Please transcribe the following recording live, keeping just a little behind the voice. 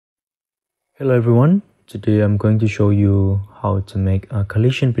Hello everyone, today I'm going to show you how to make a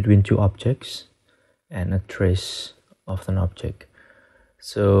collision between two objects and a trace of an object.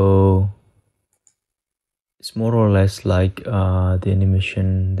 So it's more or less like the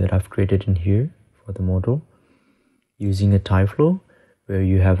animation that I've created in here for the model using a Tyflow, where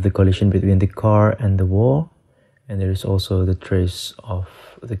you have the collision between the car and the wall, and there is also the trace of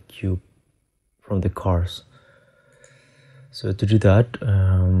the cube from the cars. So to do that,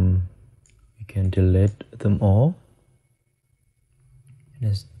 you can delete them all and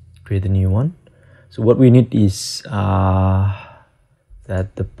just create a new one. So what we need is that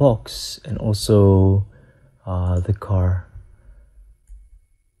the box and also the car.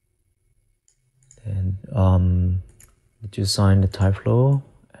 And need to assign the Tyflow,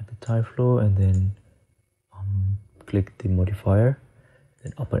 add the Tyflow, and then click the modifier,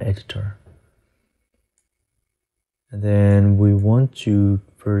 then open editor. And then we want to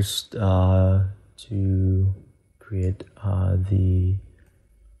first to create the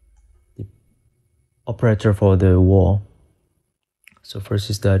operator for the wall. So first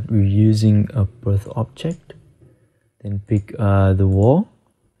is that we're using a birth object, then pick the wall,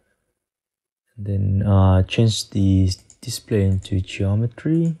 and then change the display into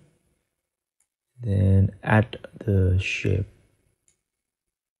geometry, then add the shape.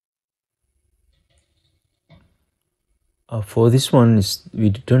 For this one,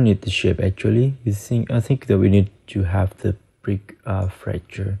 we don't need the shape actually. I think that we need to have the brick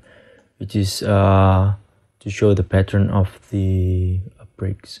fracture, which is to show the pattern of the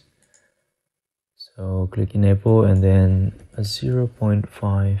bricks. So click enable and then a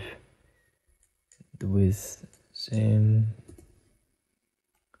 0.5, the width same.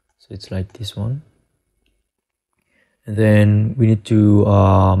 So it's like this one. And then we need to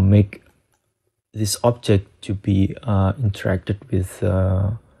make this object to be interacted with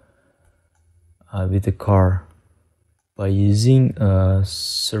the car by using a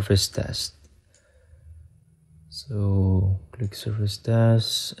surface test. So click surface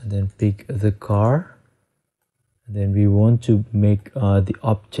test and then pick the car, and then we want to make the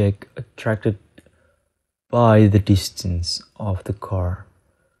object attracted by the distance of the car.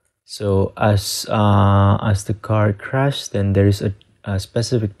 So as the car crashes, then there is a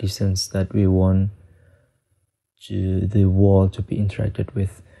specific distance that we want to the wall to be interacted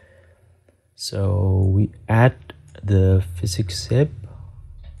with. So we add the Physx shape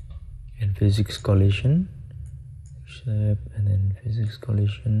and Physx collision shape, and then Physx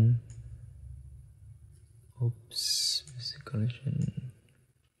collision. Oops, Physx collision,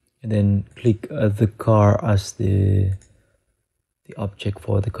 and then click the car as the object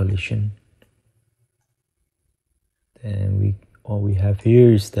for the collision. Then all we have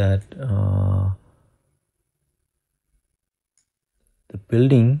here is that the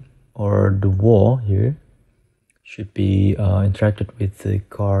building or the wall here should be interacted with the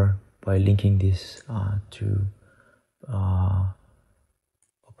car by linking this to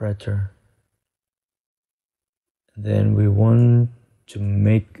operator. And then we want to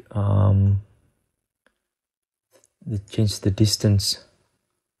make change the distance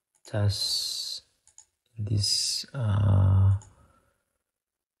test this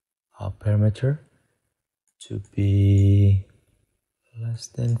parameter to be less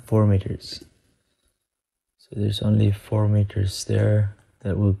than 4 meters. So there's only 4 meters there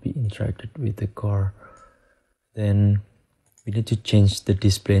that will be interacted with the car. Then we need to change the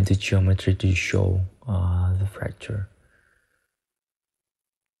display into geometry to show the fracture.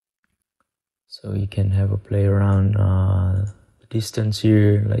 So you can have a play around the distance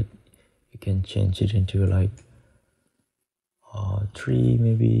here, like you can change it into like 3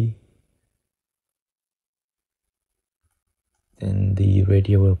 maybe. Then the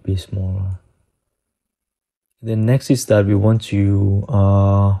radius will be smaller. Then next is that we want to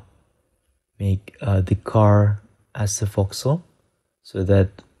make the car as a voxel, so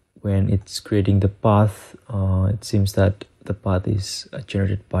that when it's creating the path, it seems that the path is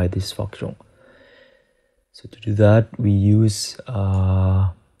generated by this voxel. So to do that, we use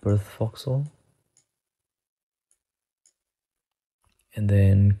birth voxel, and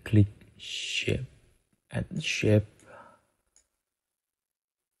then click shape, add shape,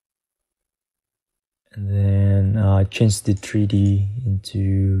 and then change the 3D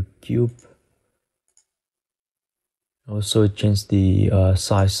into cube. Also change the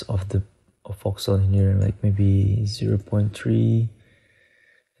size of the voxel in here, like maybe 0.3.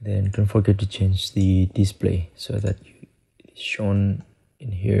 Then don't forget to change the display so that it's shown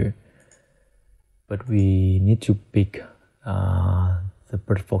in here. But we need to pick the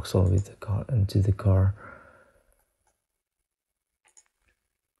bird voxel with the car into the car.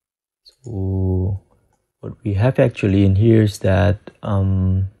 So So what we have actually in here is that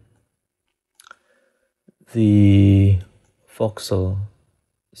the voxel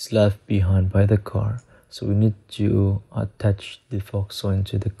is left behind by the car, so we need to attach the voxel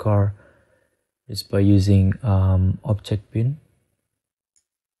into the car is by using object bin.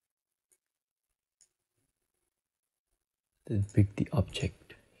 Then pick the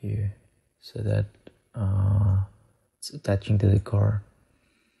object here so that it's attaching to the car.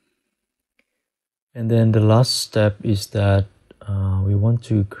 And then the last step is that we want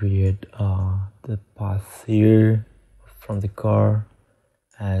to create the path here from the car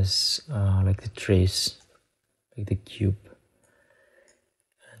as like the trace, like the cube.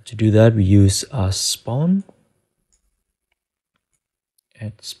 And to do that, we use spawn,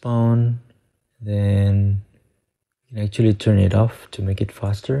 add spawn, then you can actually turn it off to make it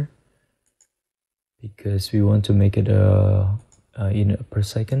faster, because we want to make it in per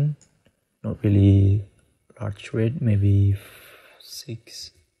second, not really large rate, maybe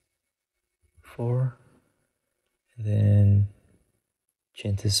 6, 4, and then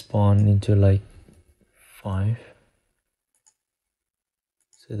change the spawn into like 5,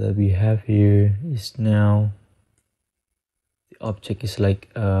 so that we have here is now the object is like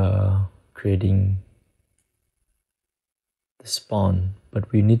creating the spawn,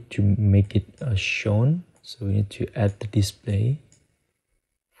 but we need to make it shown, so we need to add the display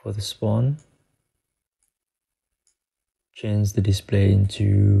for the spawn, change the display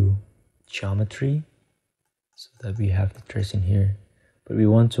into geometry so that we have the trace in here, but we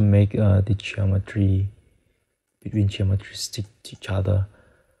want to make the geometry between geometry stick to each other.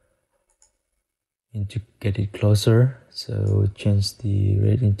 And to get it closer, so change the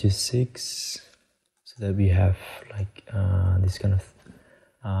rate into 6 so that we have like this kind of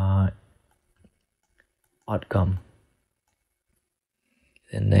outcome.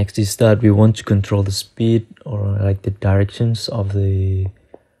 And next is that we want to control the speed or like the directions of the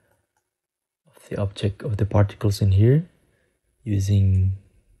object, of the particles in here, using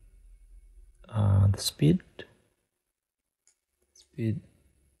the speed,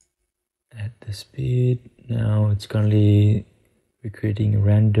 add the speed. Now it's currently recreating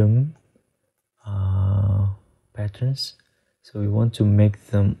random patterns, so we want to make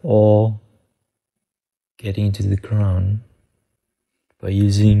them all getting into the ground by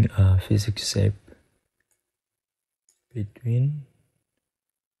using Physx shape between.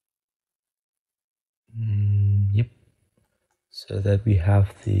 Yep, so that we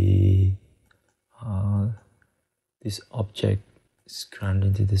have the this object is ground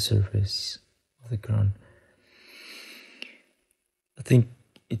into the surface of the ground. I think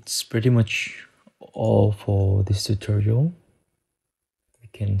it's pretty much all for this tutorial. We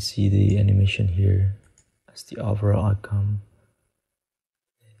can see the animation here as the overall outcome,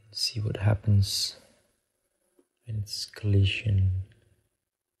 and see what happens when it's collision.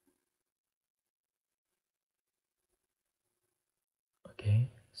 Okay,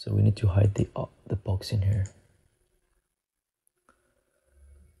 so we need to hide the box in here.